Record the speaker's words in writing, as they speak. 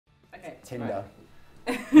Tinder.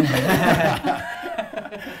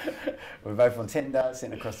 We're both on Tinder,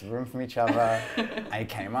 sitting across the room from each other, and he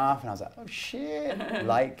came up, and I was like, oh shit,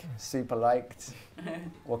 super liked.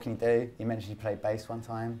 What can you do? He mentioned he played bass one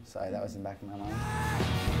time, so that was in the back of my mind.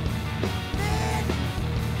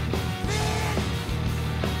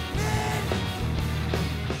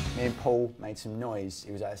 Me and Paul made some noise.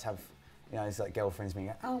 He was like, let's have, his like girlfriends being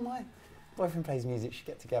like, oh, my boyfriend plays music, should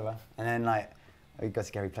get together. And then like, we got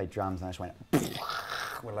together, he played drums, and I just went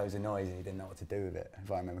with loads of noise, and he didn't know what to do with it,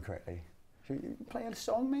 if I remember correctly. Should we play a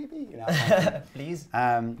song maybe? Please.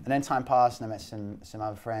 And then time passed, and I met some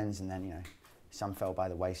other friends, and then some fell by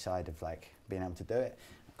the wayside of like being able to do it.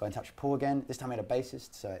 Got in touch with Paul again. This time I had a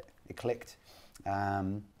bassist, so it clicked. Yeah,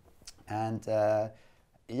 and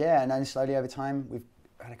then slowly over time we've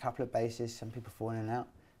had a couple of bassists, some people falling in and out.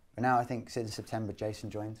 But now I think since September, Jason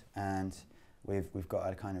joined, and we've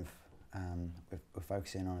got a kind of we're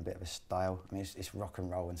focusing on a bit of a style. I mean, it's rock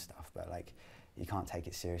and roll and stuff, but like you can't take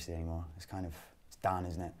it seriously anymore. It's done,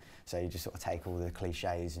 isn't it? So you just sort of take all the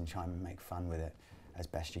cliches and try and make fun with it as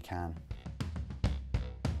best you can.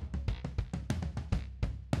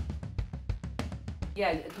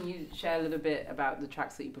 Yeah, can you share a little bit about the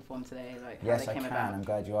tracks that you performed today, like how yes, they came about? Yes, I can. I'm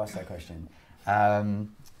glad you asked that question.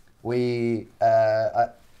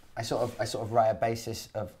 I sort of write a basis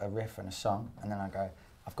of a riff and a song, and then I go,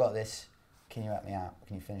 I've got this. Can you help me out?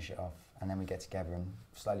 Can you finish it off? And then we get together and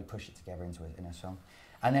slowly push it together in a song.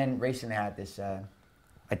 And then recently I had this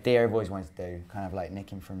idea I've always wanted to do, kind of like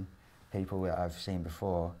nicking from people that I've seen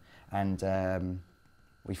before, and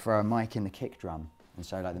we throw a mic in the kick drum. And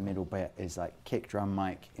so like the middle bit is like kick drum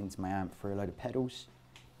mic into my amp through a load of pedals.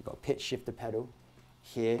 We've got a pitch shifter pedal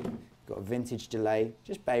here, got a vintage delay,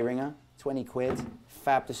 just bay ringer, 20 quid,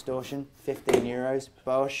 fab distortion, 15 euros,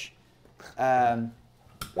 Bosch. And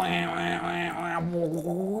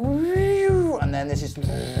then this is,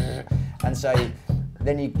 and so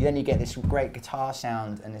then you get this great guitar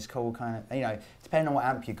sound and this cool kind of, depending on what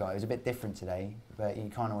amp you got, it was a bit different today, but you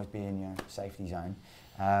can't always be in your safety zone.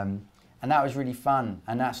 And that was really fun,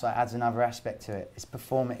 and that's like adds another aspect to it. It's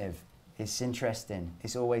performative, it's interesting,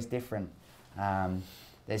 it's always different.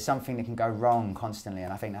 There's something that can go wrong constantly,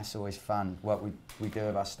 and I think that's always fun. What we do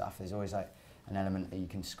with our stuff, there's always like an element that you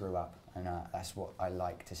can screw up, and that's what I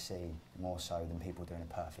like to see more so than people doing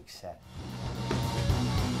a perfect set.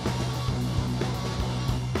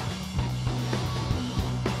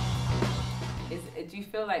 Do you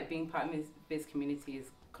feel like being part of this community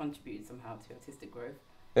has contributed somehow to artistic growth?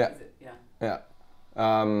 Yeah. Yeah.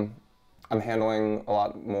 I'm handling a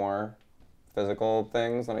lot more physical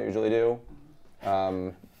things than I usually do.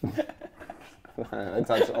 I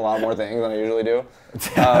touch a lot more things than I usually do.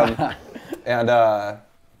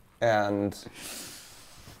 And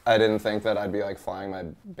I didn't think that I'd be like flying my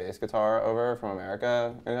bass guitar over from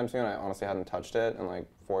America anytime soon. I honestly hadn't touched it in like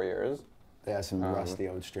 4 years. There are some rusty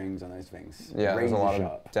old strings on those things. Yeah, there's a lot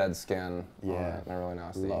sharp. of dead skin. Yeah, they're really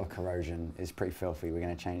nasty. A lot of corrosion. It's pretty filthy. We're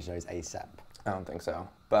going to change those ASAP. I don't think so,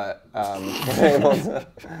 but able to,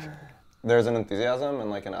 there's an enthusiasm and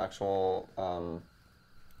like an actual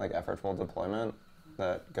like effortful deployment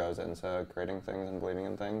that goes into creating things and believing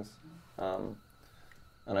in things, and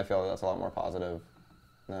I feel that's a lot more positive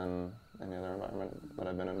than any other environment that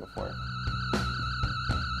I've been in before.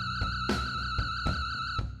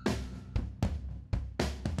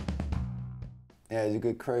 Yeah, it's a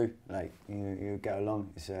good crew. Like you get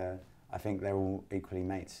along. It's I think they're all equally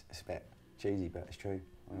mates. It's a bit cheesy, but it's true.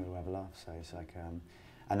 We all have a laugh. So it's like,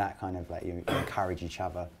 and that kind of like you encourage each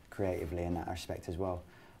other creatively in that respect as well.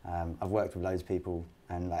 I've worked with loads of people,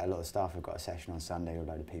 and like a lot of staff have got a session on Sunday with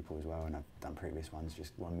a load of people as well. And I've done previous ones.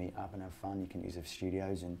 Just want to meet up and have fun. You can use the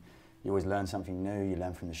studios, and you always learn something new. You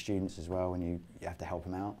learn from the students as well when you have to help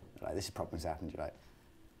them out. Like this problem's happened. You're like,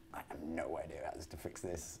 I have no idea how to fix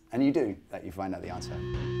this. And you do, like you find out the answer.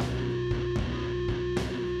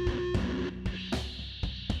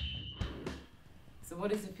 So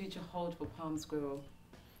what does the future hold for Palm Squirrel?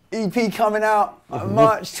 EP coming out on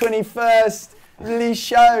March 21st, release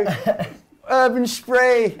show, Urban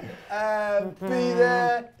Spree, be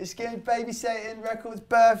there, it's getting Babysitting Records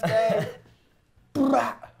birthday.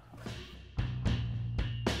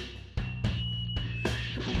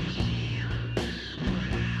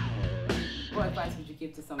 What advice would you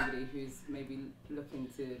give to somebody who's maybe looking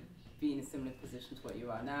to be in a similar position to what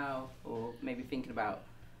you are now, or maybe thinking about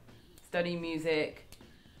studying music,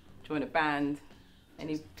 join a band?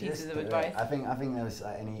 Any pieces of advice? I think there's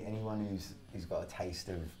like anyone who's got a taste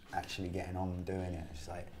of actually getting on and doing it. It's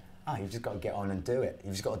like, you've just got to get on and do it.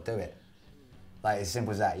 You've just got to do it. Like as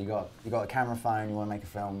simple as that. You got a camera phone. You want to make a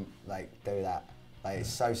film, like do that. Like it's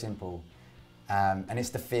so simple, and it's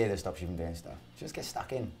the fear that stops you from doing stuff. Just get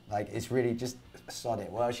stuck in. Like it's really just sod it.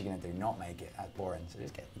 What else are you gonna do? Not make it. That's boring. So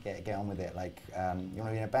just get on with it. Like you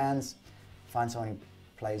wanna be in a band, find someone who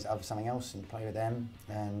plays something else and play with them,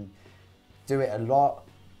 and do it a lot,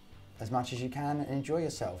 as much as you can, and enjoy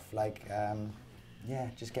yourself. Like yeah,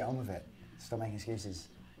 just get on with it. Stop making excuses.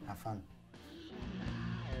 Have fun.